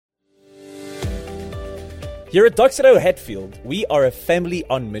Here at Doxedo Hatfield, we are a family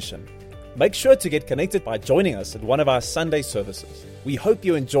on mission. Make sure to get connected by joining us at one of our Sunday services. We hope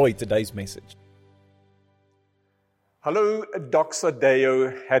you enjoyed today's message. Hello,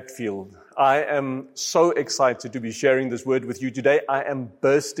 Doxedo Hatfield. I am so excited to be sharing this word with you today. I am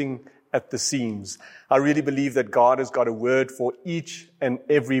bursting at the seams. I really believe that God has got a word for each and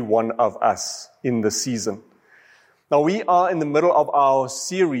every one of us in this season. Now, we are in the middle of our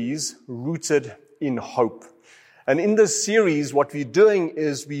series, Rooted in Hope. And in this series, what we're doing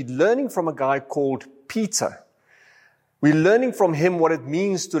is we're learning from a guy called Peter. We're learning from him what it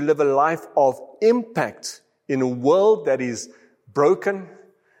means to live a life of impact in a world that is broken,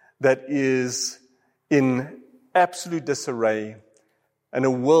 that is in absolute disarray, and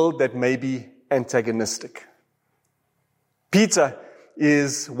a world that may be antagonistic. Peter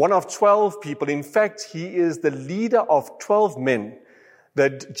is one of 12 people. In fact, he is the leader of 12 men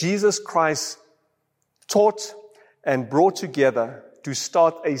that Jesus Christ taught and brought together to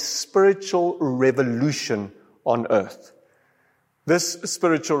start a spiritual revolution on earth. This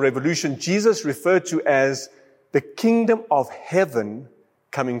spiritual revolution Jesus referred to as the kingdom of heaven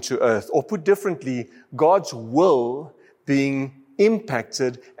coming to earth, or put differently, God's will being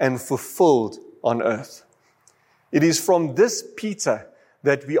impacted and fulfilled on earth. It is from this Peter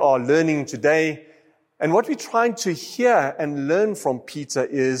that we are learning today, and what we're trying to hear and learn from Peter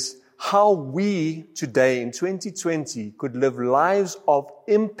is how we today in 2020 could live lives of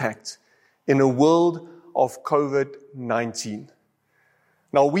impact in a world of COVID-19.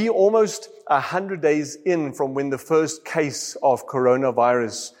 Now, we almost 100 days in from when the first case of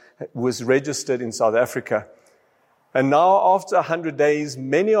coronavirus was registered in South Africa. And now, after 100 days,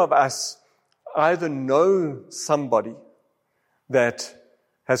 many of us either know somebody that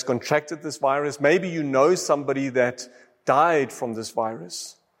has contracted this virus. Maybe you know somebody that died from this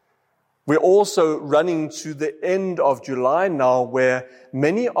virus. We're also running to the end of July now, where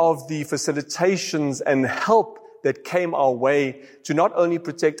many of the facilitations and help that came our way to not only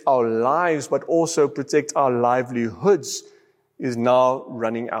protect our lives, but also protect our livelihoods is now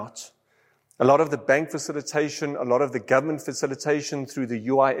running out. A lot of the bank facilitation, a lot of the government facilitation through the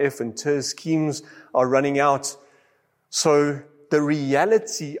UIF and TERS schemes are running out. So the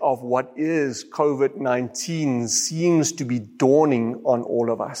reality of what is COVID-19 seems to be dawning on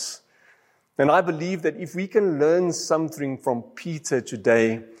all of us. And I believe that if we can learn something from Peter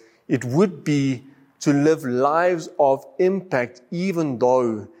today, it would be to live lives of impact, even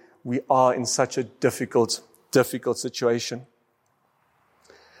though we are in such a difficult situation.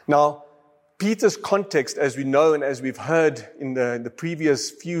 Now, Peter's context, as we know and as we've heard in the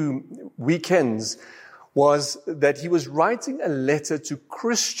previous few weekends, was that he was writing a letter to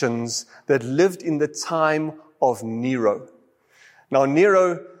Christians that lived in the time of Nero. Now,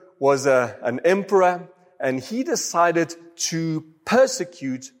 Nero was an emperor, and he decided to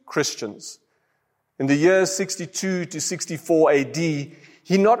persecute Christians. In the years 62 to 64 AD,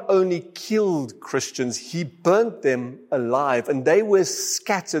 he not only killed Christians, he burnt them alive, and they were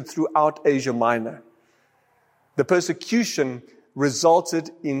scattered throughout Asia Minor. The persecution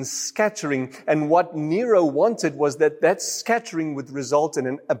resulted in scattering, and what Nero wanted was that scattering would result in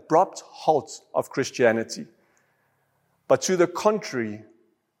an abrupt halt of Christianity. But to the contrary,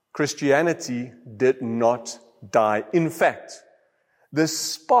 Christianity did not die. In fact, the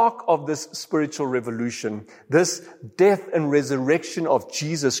spark of this spiritual revolution, this death and resurrection of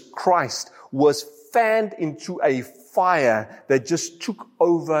Jesus Christ, was fanned into a fire that just took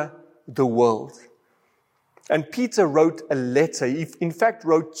over the world. And Peter wrote a letter, he in fact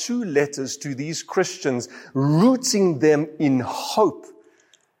wrote 2 letters to these Christians, rooting them in hope.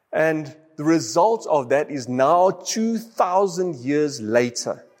 And the result of that is now 2,000 years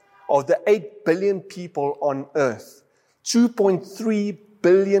later, of the 8 billion people on earth, 2.3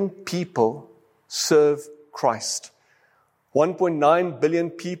 billion people serve Christ. 1.9 billion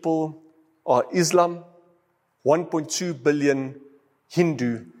people are Islam, 1.2 billion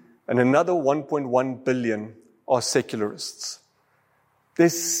Hindu, and another 1.1 billion are secularists.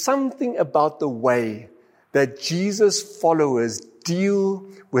 There's something about the way that Jesus' followers deal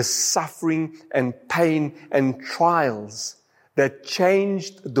with suffering and pain and trials that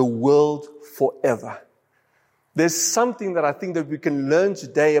changed the world forever. There's something that I think that we can learn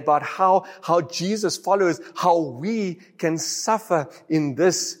today about how Jesus followers, how we can suffer in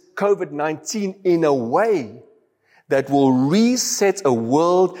this COVID-19 in a way that will reset a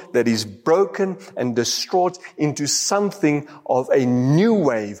world that is broken and distraught into something of a new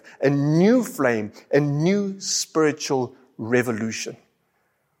wave, a new flame, a new spiritual revolution.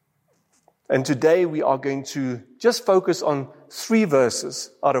 And today we are going to just focus on 3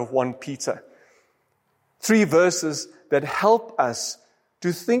 verses out of 1 Peter. 3 verses that help us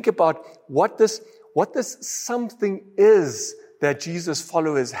to think about what this something is that Jesus'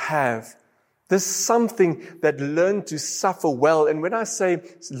 followers have. This something that learn to suffer well. And when I say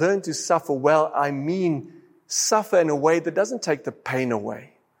learn to suffer well, I mean suffer in a way that doesn't take the pain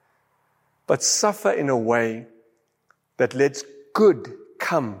away, but suffer in a way that lets good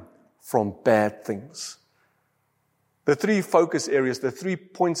come from bad things. The 3 focus areas, the 3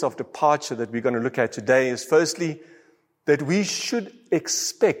 points of departure that we're going to look at today is firstly, that we should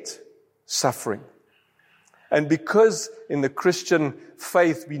expect suffering. And because in the Christian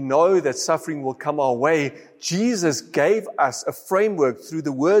faith we know that suffering will come our way, Jesus gave us a framework through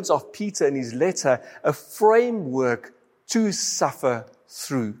the words of Peter in his letter, a framework to suffer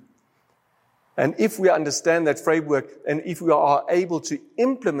through. And if we understand that framework, and if we are able to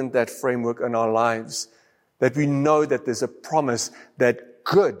implement that framework in our lives, that we know that there's a promise that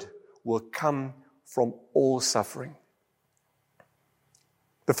good will come from all suffering.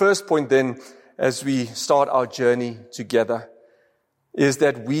 The first point then, as we start our journey together, is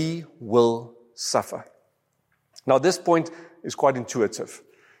that we will suffer. Now, this point is quite intuitive.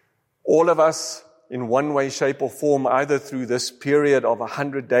 All of us, in one way, shape, or form, either through this period of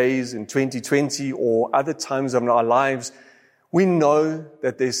 100 days in 2020 or other times of our lives, we know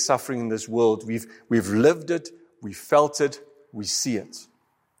that there's suffering in this world. We've lived it, we felt it, we see it.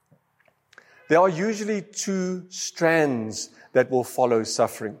 There are usually 2 strands that will follow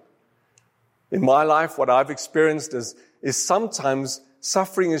suffering. In my life, what I've experienced is sometimes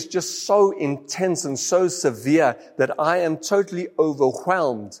suffering is just so intense and so severe that I am totally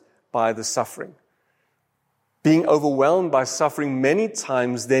overwhelmed by the suffering. Being overwhelmed by suffering many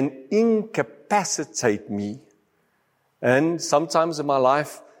times then incapacitate me. And sometimes in my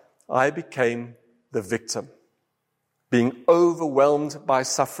life, I became the victim. Being overwhelmed by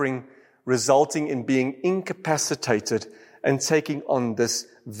suffering, resulting in being incapacitated and taking on this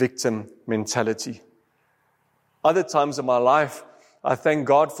victim mentality. Other times in my life, I thank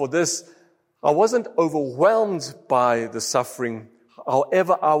God for this. I wasn't overwhelmed by the suffering.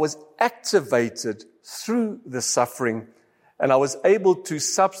 However, I was activated through the suffering, and I was able to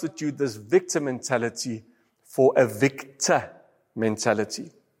substitute this victim mentality for a victor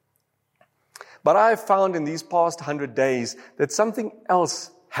mentality. But I have found in these past 100 days that something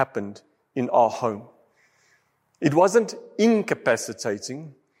else happened in our home. It wasn't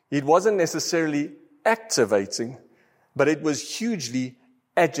incapacitating. It wasn't necessarily activating, but it was hugely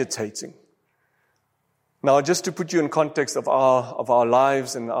agitating. Now, just to put you in context of our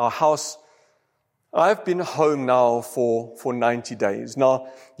lives and our house, I've been home now for 90 days. Now,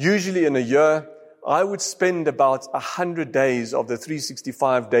 usually in a year, I would spend about 100 days of the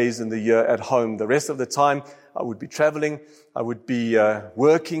 365 days in the year at home. The rest of the time, I would be traveling, I would be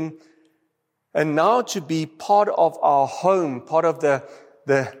working. And now to be part of our home, part of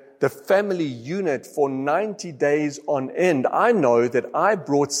the family unit for 90 days on end, I know that I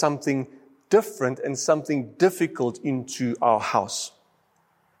brought something different and something difficult into our house.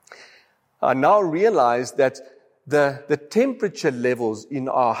 I now realize that the temperature levels in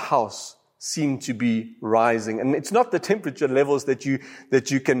our house seem to be rising. And it's not the temperature levels that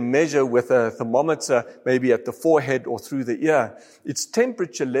you can measure with a thermometer, maybe at the forehead or through the ear. It's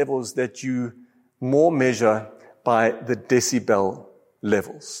temperature levels that you more measure by the decibel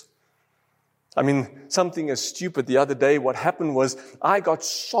levels. I mean, something as stupid. The other day, what happened was I got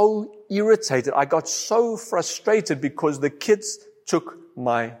so irritated. I got so frustrated because the kids took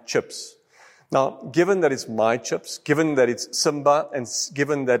my chips. Now, given that it's my chips, given that it's Simba, and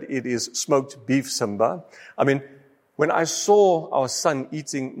given that it is smoked beef Simba, I mean, when I saw our son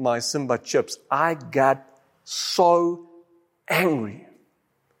eating my Simba chips, I got so angry.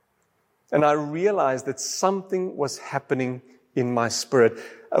 And I realized that something was happening in my spirit,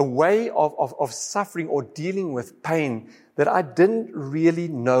 a way of suffering or dealing with pain that I didn't really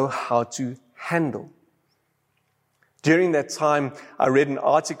know how to handle. During that time, I read an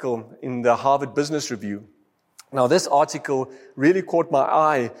article in the Harvard Business Review. Now, this article really caught my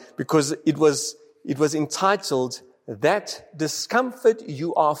eye because it was entitled, "That Discomfort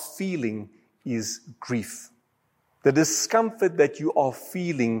You Are Feeling is Grief." The discomfort that you are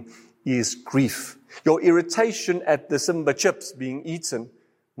feeling is grief. Your irritation at the Simba chips being eaten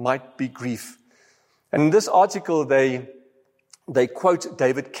might be grief. And in this article, they quote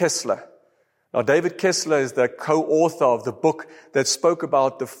David Kessler. Now, David Kessler is the co-author of the book that spoke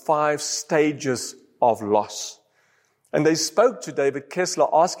about the 5 stages of loss. And they spoke to David Kessler,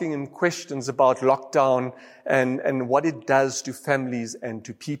 asking him questions about lockdown and what it does to families and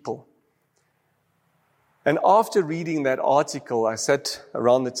to people. And after reading that article, I sat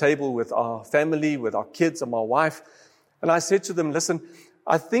around the table with our family, with our kids and my wife, and I said to them, listen,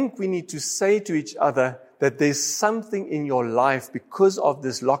 I think we need to say to each other that there's something in your life because of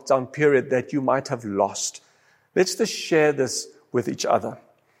this lockdown period that you might have lost. Let's just share this with each other.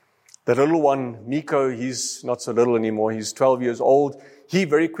 The little one, Miko, he's not so little anymore. He's 12 years old. He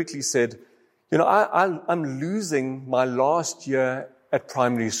very quickly said, I'm losing my last year at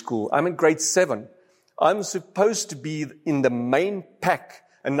primary school. I'm in grade 7. I'm supposed to be in the main pack,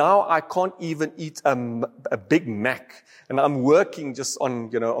 and now I can't even eat a Big Mac. And I'm working just on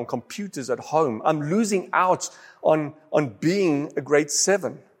computers at home. I'm losing out on being a grade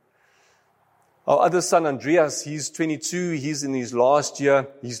 7. Our other son, Andreas, he's 22. He's in his last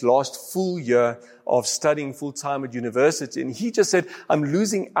full year of studying full-time at university. And he just said, I'm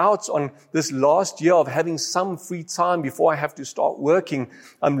losing out on this last year of having some free time before I have to start working.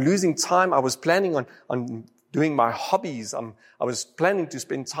 I'm losing time. I was planning on doing my hobbies. I was planning to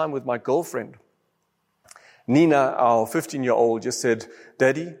spend time with my girlfriend. Nina, our 15-year-old, just said,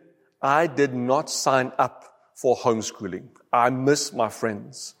 Daddy, I did not sign up for homeschooling. I miss my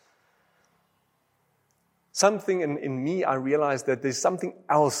friends. Something in me, I realized that there's something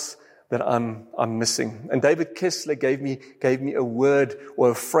else that I'm missing. And David Kessler gave me a word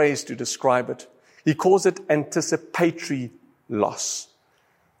or a phrase to describe it. He calls it anticipatory loss.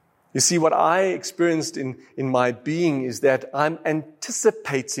 You see, what I experienced in my being is that I'm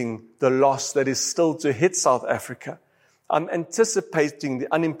anticipating the loss that is still to hit South Africa. I'm anticipating the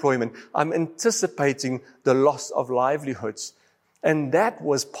unemployment. I'm anticipating the loss of livelihoods. And that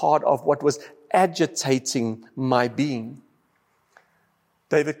was part of what was agitating my being.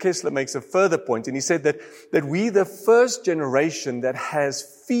 David Kessler makes a further point, and he said that we the first generation that has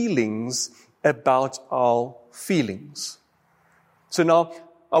feelings about our feelings. So now,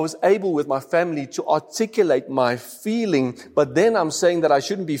 I was able with my family to articulate my feeling, but then I'm saying that I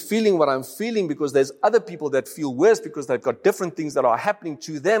shouldn't be feeling what I'm feeling because there's other people that feel worse because they've got different things that are happening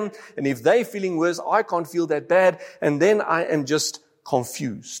to them. And if they're feeling worse, I can't feel that bad. And then I am just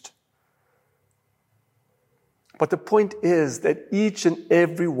confused. But the point is that each and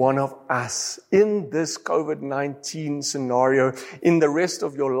every one of us in this COVID-19 scenario, in the rest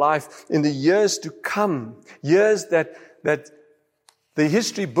of your life, in the years to come, years that the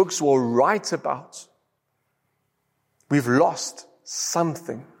history books will write about, we've lost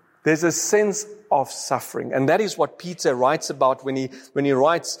something. There's a sense of suffering. And that is what Peter writes about when he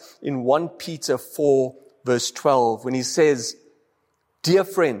writes in 1 Peter 4, verse 12, when he says, Dear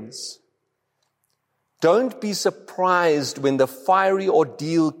friends, don't be surprised when the fiery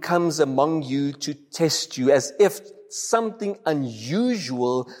ordeal comes among you to test you, as if something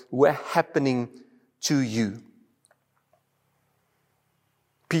unusual were happening to you.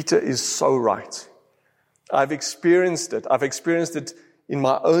 Peter is so right. I've experienced it. I've experienced it in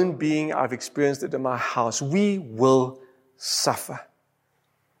my own being. I've experienced it in my house. We will suffer.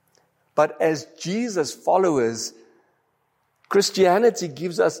 But as Jesus followers, Christianity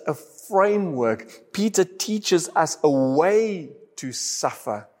gives us a framework. Peter teaches us a way to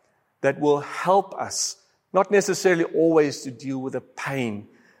suffer that will help us, not necessarily always to deal with the pain,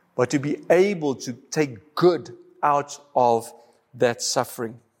 but to be able to take good out of that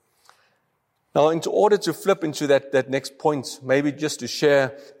suffering. Now, in order to flip into that next point, maybe just to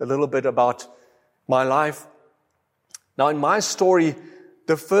share a little bit about my life. Now, in my story,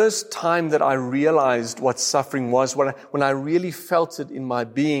 the first time that I realized what suffering was, when I really felt it in my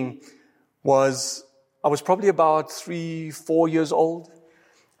being, was I was probably about 3-4 years old.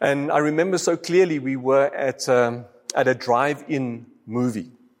 And I remember so clearly we were at a drive-in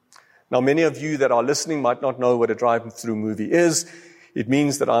movie. Now, many of you that are listening might not know what a drive-through movie is. It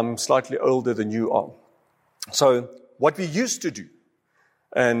means that I'm slightly older than you are. So what we used to do,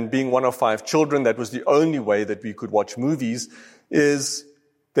 and being one of 5 children, that was the only way that we could watch movies, is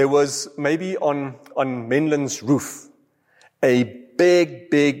there was maybe on Menland's roof a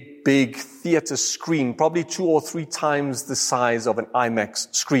big theater screen, probably 2 or 3 times the size of an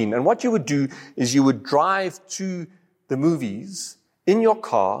IMAX screen. And what you would do is you would drive to the movies in your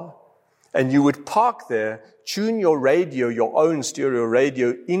car, and you would park there, tune your radio, your own stereo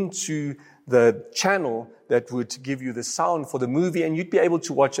radio, into the channel that would give you the sound for the movie, and you'd be able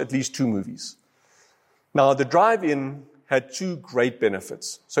to watch at least 2 movies. Now, the drive-in had 2 great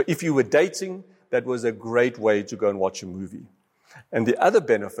benefits. So if you were dating, that was a great way to go and watch a movie. And the other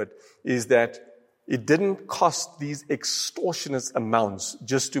benefit is that it didn't cost these extortionate amounts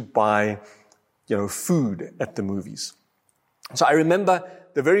just to buy, food at the movies. So I remember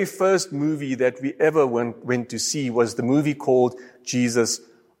the very first movie that we ever went to see was the movie called Jesus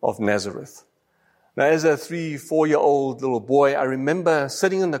of Nazareth. Now, as a 3-4-year-old little boy, I remember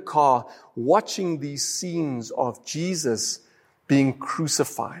sitting in the car watching these scenes of Jesus being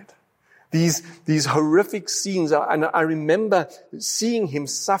crucified. These horrific scenes, and I remember seeing him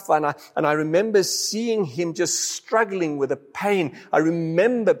suffer, and I remember seeing him just struggling with the pain. I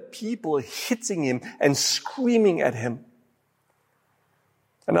remember people hitting him and screaming at him.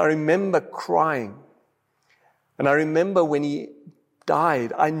 And I remember crying. And I remember when he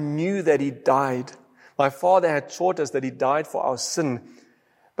died, I knew that he died. My father had taught us that he died for our sin.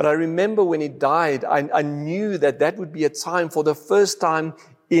 But I remember when he died, I knew that that would be a time, for the first time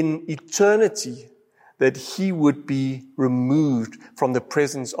in eternity, that he would be removed from the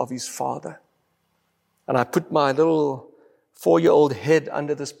presence of his Father. And I put my little 4-year-old head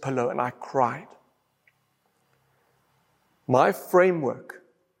under this pillow and I cried. My framework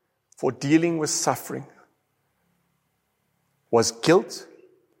for dealing with suffering was guilt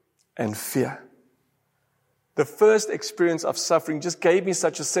and fear. The first experience of suffering just gave me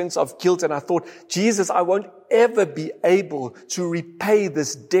such a sense of guilt, and I thought, Jesus, I won't ever be able to repay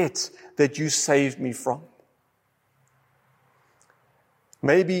this debt that you saved me from.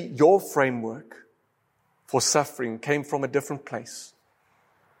 Maybe your framework for suffering came from a different place.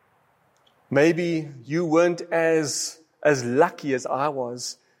 Maybe you weren't as lucky as I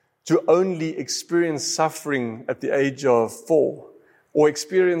was to only experience suffering at the age of 4. Or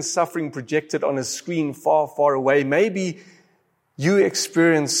experience suffering projected on a screen far, far away. Maybe you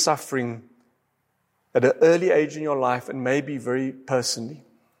experienced suffering at an early age in your life, and maybe very personally.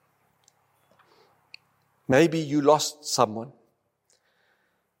 Maybe you lost someone.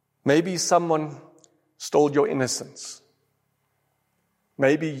 Maybe someone stole your innocence.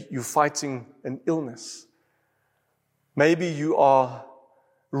 Maybe you're fighting an illness. Maybe you are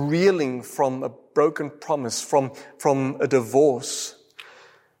reeling from a broken promise, from a divorce.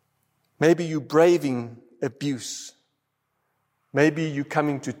 Maybe you're braving abuse. Maybe you're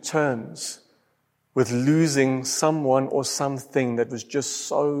coming to terms with losing someone or something that was just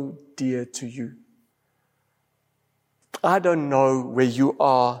so dear to you. I don't know where you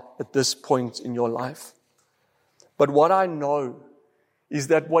are at this point in your life. But what I know is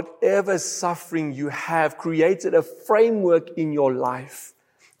that whatever suffering you have created a framework in your life,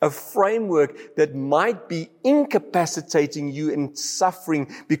 a framework that might be incapacitating you in suffering,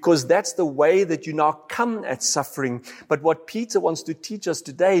 because that's the way that you now come at suffering. But what Peter wants to teach us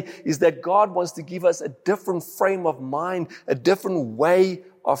today is that God wants to give us a different frame of mind, a different way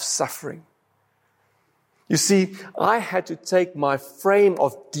of suffering. You see, I had to take my framework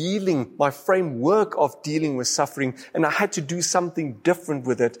of dealing with suffering, and I had to do something different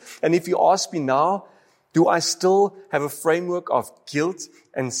with it. And if you ask me now, do I still have a framework of guilt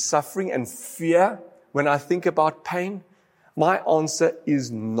and suffering and fear when I think about pain? My answer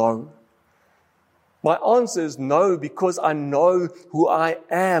is no. My answer is no, because I know who I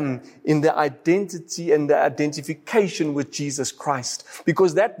am in the identity and the identification with Jesus Christ.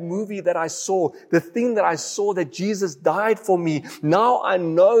 Because that movie that I saw, the thing that I saw that Jesus died for me, now I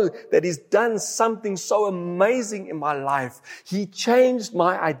know that He's done something so amazing in my life. He changed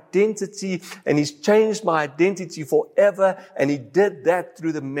my identity, and He's changed my identity forever, and He did that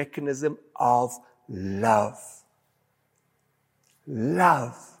through the mechanism of love.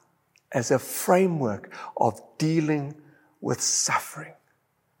 Love as a framework of dealing with suffering.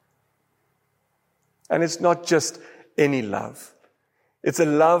 And it's not just any love. It's a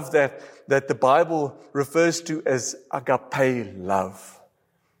love that the Bible refers to as agape love.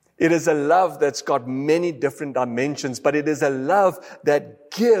 It is a love that's got many different dimensions, but it is a love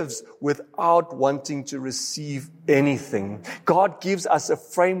that gives without wanting to receive anything. God gives us a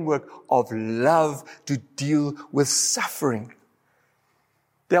framework of love to deal with suffering.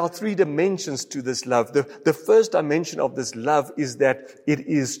 There are 3 dimensions to this love. The first dimension of this love is that it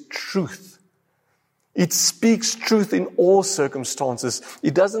is truth. It speaks truth in all circumstances.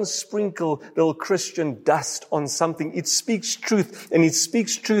 It doesn't sprinkle little Christian dust on something. It speaks truth, and it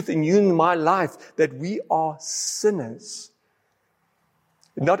speaks truth in you and my life, that we are sinners.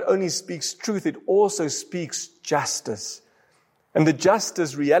 It not only speaks truth, it also speaks justice. And the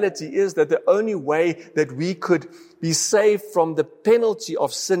justice reality is that the only way that we could be saved from the penalty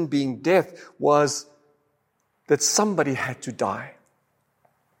of sin being death was that somebody had to die.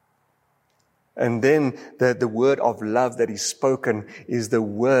 And then the word of love that is spoken is the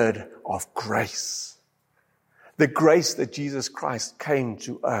word of grace. The grace that Jesus Christ came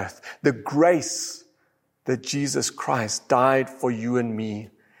to earth. The grace that Jesus Christ died for you and me,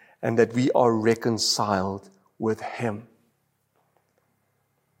 and that we are reconciled with Him.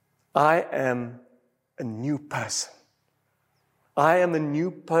 I am a new person. I am a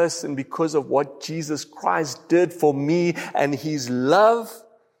new person because of what Jesus Christ did for me, and His love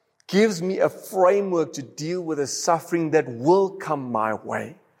gives me a framework to deal with the suffering that will come my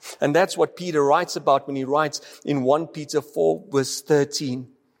way. And that's what Peter writes about when he writes in 1 Peter 4 verse 13.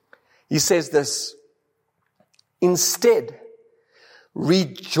 He says this, instead,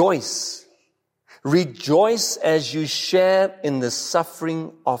 rejoice. Rejoice as you share in the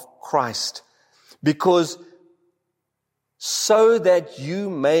suffering of Christ, because so that you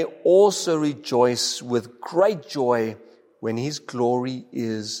may also rejoice with great joy when His glory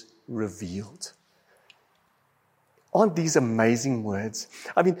is revealed. Aren't these amazing words?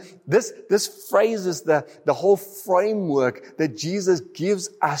 I mean, this phrase is the whole framework that Jesus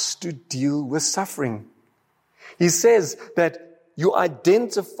gives us to deal with suffering. He says that you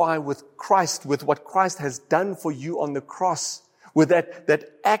identify with Christ, with what Christ has done for you on the cross, with that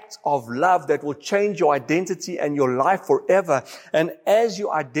act of love that will change your identity and your life forever. And as you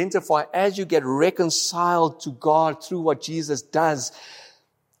identify, as you get reconciled to God through what Jesus does,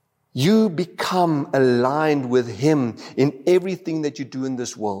 you become aligned with Him in everything that you do in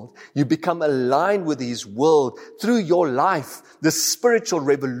this world. You become aligned with His world through your life. The spiritual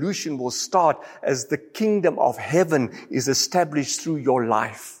revolution will start as the kingdom of heaven is established through your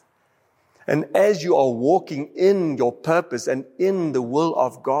life. And as you are walking in your purpose and in the will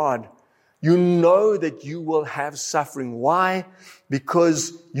of God, you know that you will have suffering. Why?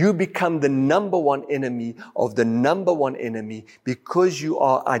 Because you become the number one enemy of the number one enemy, because you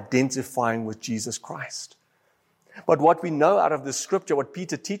are identifying with Jesus Christ. But what we know out of the scripture, what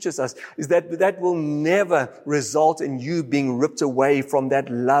Peter teaches us, is that that will never result in you being ripped away from that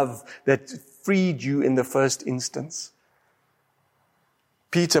love that freed you in the first instance.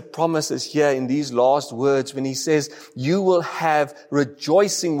 Peter promises here in these last words when he says, you will have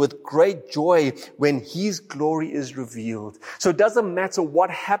rejoicing with great joy when His glory is revealed. So it doesn't matter what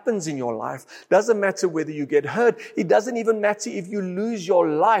happens in your life. It doesn't matter whether you get hurt. It doesn't even matter if you lose your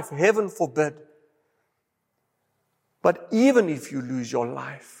life, heaven forbid. But even if you lose your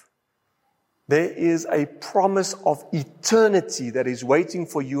life, there is a promise of eternity that is waiting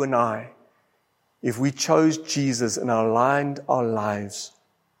for you and I if we chose Jesus and aligned our lives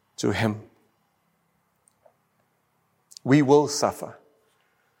to Him. We will suffer.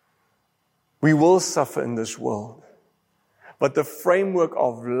 We will suffer in this world. But the framework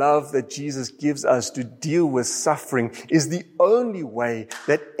of love that Jesus gives us to deal with suffering is the only way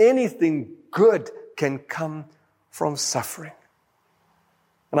that anything good can come from suffering.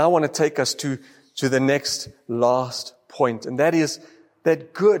 And I want to take us to the next last point, and that is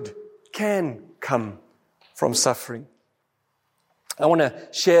that good can come from suffering. I want to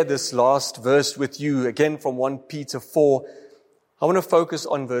share this last verse with you, again from 1 Peter 4. I want to focus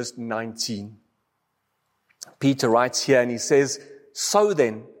on verse 19. Peter writes here and he says, so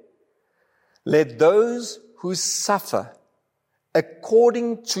then, let those who suffer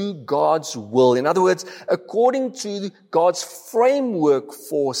according to God's will, in other words, according to God's framework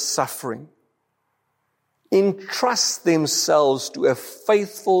for suffering, entrust themselves to a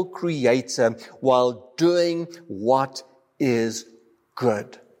faithful Creator while doing what is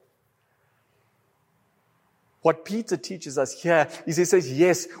good. What Peter teaches us here is he says,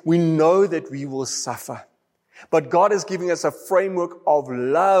 yes, we know that we will suffer. But God is giving us a framework of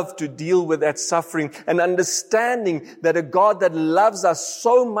love to deal with that suffering, and understanding that a God that loves us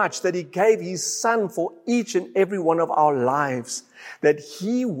so much that He gave His Son for each and every one of our lives, that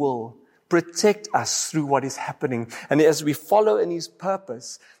He will protect us through what is happening. And as we follow in His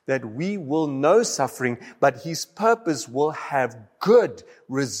purpose, that we will know suffering, but His purpose will have good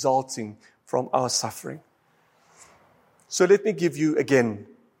resulting from our suffering. So let me give you again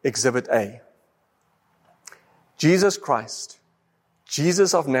Exhibit A. Jesus Christ,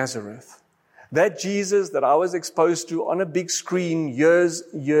 Jesus of Nazareth, that Jesus that I was exposed to on a big screen years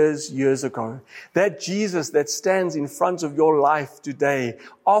ago, that Jesus that stands in front of your life today,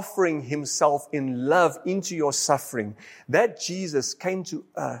 offering Himself in love into your suffering, that Jesus came to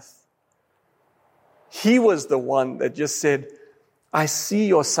earth. He was the one that just said, I see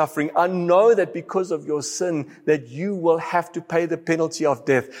your suffering. I know that because of your sin that you will have to pay the penalty of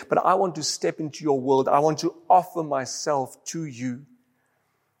death. But I want to step into your world. I want to offer myself to you.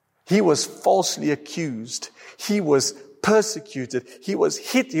 He was falsely accused. He was persecuted. He was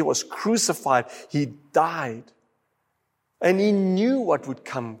hit. He was crucified. He died. And He knew what would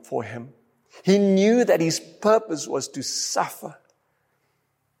come for Him. He knew that His purpose was to suffer.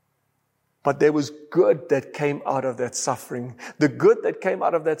 But there was good that came out of that suffering. The good that came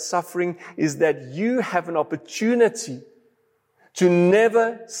out of that suffering is that you have an opportunity to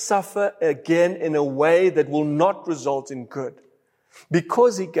never suffer again in a way that will not result in good.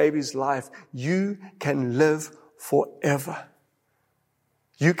 Because He gave His life, you can live forever.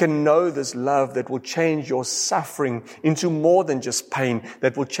 You can know this love that will change your suffering into more than just pain,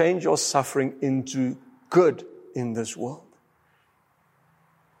 that will change your suffering into good in this world.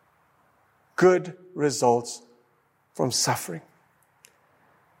 Good results from suffering.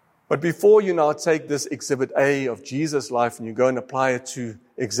 But before you now take this Exhibit A of Jesus' life and you go and apply it to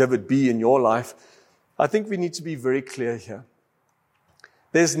Exhibit B in your life, I think we need to be very clear here.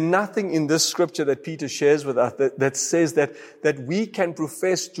 There's nothing in this scripture that Peter shares with us that says that we can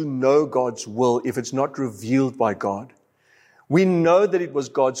profess to know God's will if it's not revealed by God. We know that it was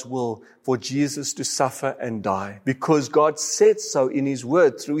God's will for Jesus to suffer and die because God said so in His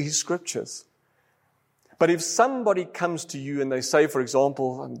Word through His scriptures. But if somebody comes to you and they say, for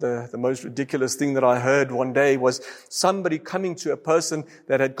example, the most ridiculous thing that I heard one day was somebody coming to a person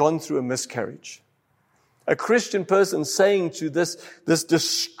that had gone through a miscarriage. A Christian person saying to this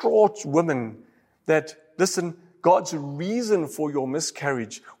distraught woman that, listen, God's reason for your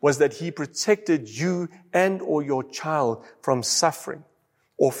miscarriage was that He protected you and or your child from suffering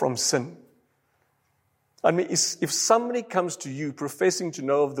or from sin. I mean, if somebody comes to you professing to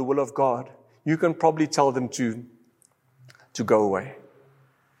know of the will of God, you can probably tell them to go away.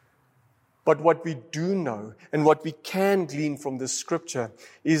 But what we do know and what we can glean from this scripture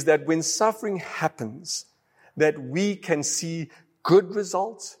is that when suffering happens, that we can see good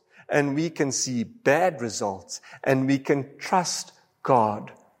results and we can see bad results and we can trust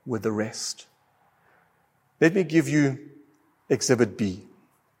God with the rest. Let me give you Exhibit B.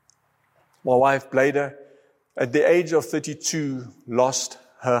 My wife, Blada, at the age of 32, lost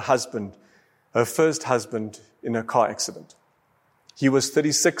her husband, her first husband, in a car accident. He was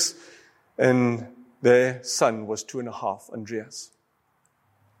 36 and their son was 2.5, Andreas.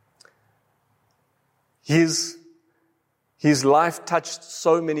 His life touched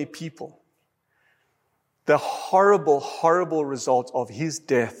so many people. The horrible, horrible result of his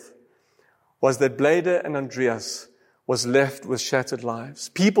death was that Blada and Andreas was left with shattered lives.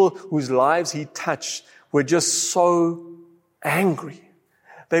 People whose lives he touched were just so angry.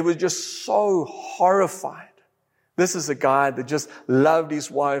 They were just so horrified. This is a guy that just loved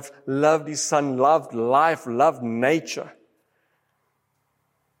his wife, loved his son, loved life, loved nature.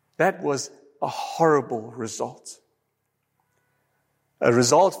 That was a horrible result. A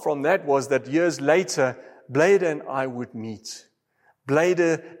result from that was that years later, Blada and I would meet.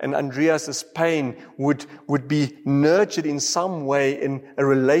 Blada and Andreas's pain would be nurtured in some way in a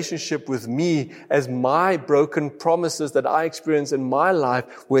relationship with me as my broken promises that I experienced in my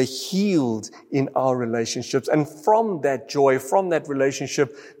life were healed in our relationships. And from that joy, from that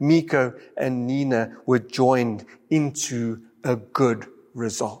relationship, Miko and Nina were joined into a good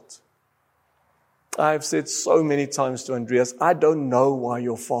result. I've said so many times to Andreas, I don't know why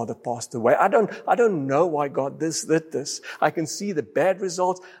your father passed away. I don't know why God did this. I can see the bad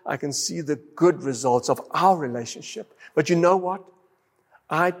results. I can see the good results of our relationship. But you know what?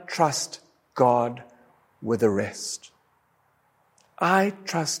 I trust God with the rest. I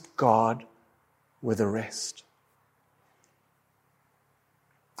trust God with the rest.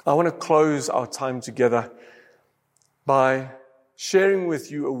 I want to close our time together by sharing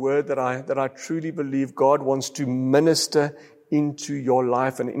with you a word that I truly believe God wants to minister into your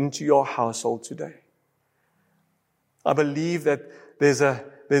life and into your household today. I believe that there's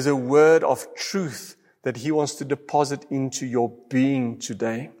a word of truth that He wants to deposit into your being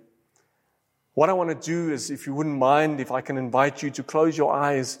today. What I want to do is, if you wouldn't mind, if I can invite you to close your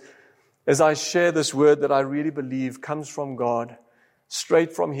eyes as I share this word that I really believe comes from God,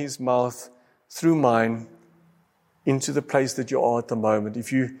 straight from His mouth, through mine, into the place that you are at the moment.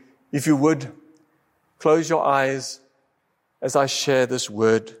 If you would, close your eyes as I share this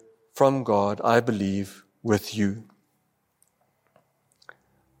word from God, I believe, with you.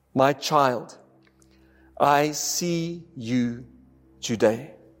 My child, I see you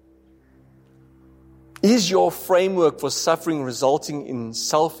today. Is your framework for suffering resulting in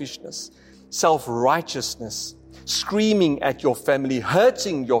selfishness, self-righteousness, screaming at your family,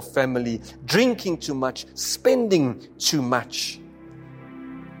 hurting your family, drinking too much, spending too much?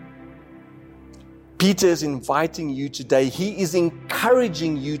 Peter is inviting you today. He is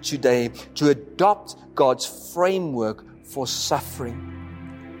encouraging you today to adopt God's framework for suffering.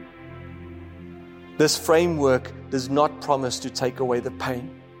 This framework does not promise to take away the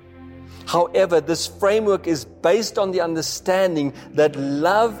pain. However, this framework is based on the understanding that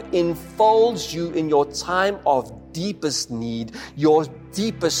love enfolds you in your time of deepest need, your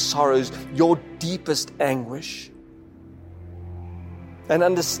deepest sorrows, your deepest anguish. and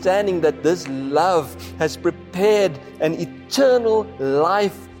understanding that this love has prepared an eternal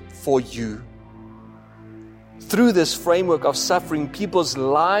life for you. Through this framework of suffering, people's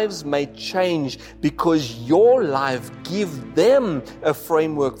lives may change because your life gives them a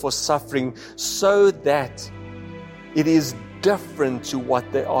framework for suffering so that it is different to what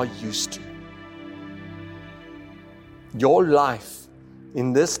they are used to. Your life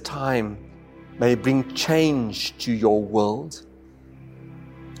in this time may bring change to your world.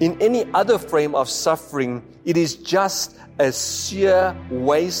 In any other frame of suffering, it is just a sheer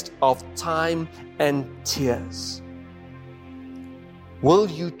waste of time and tears. Will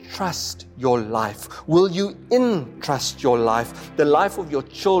you trust your life? Will you entrust your life, the life of your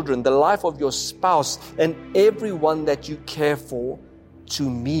children, the life of your spouse, and everyone that you care for, to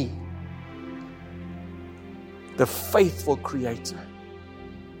me, the faithful Creator?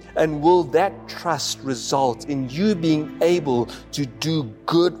 And will that trust result in you being able to do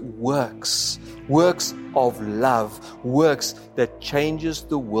good works, works of love, works that changes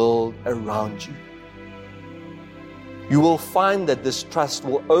the world around you? You will find that this trust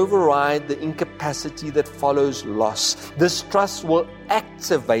will override the incapacity that follows loss. This trust will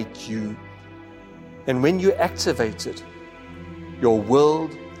activate you. And when you activate it, your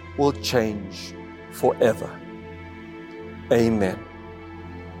world will change forever. Amen.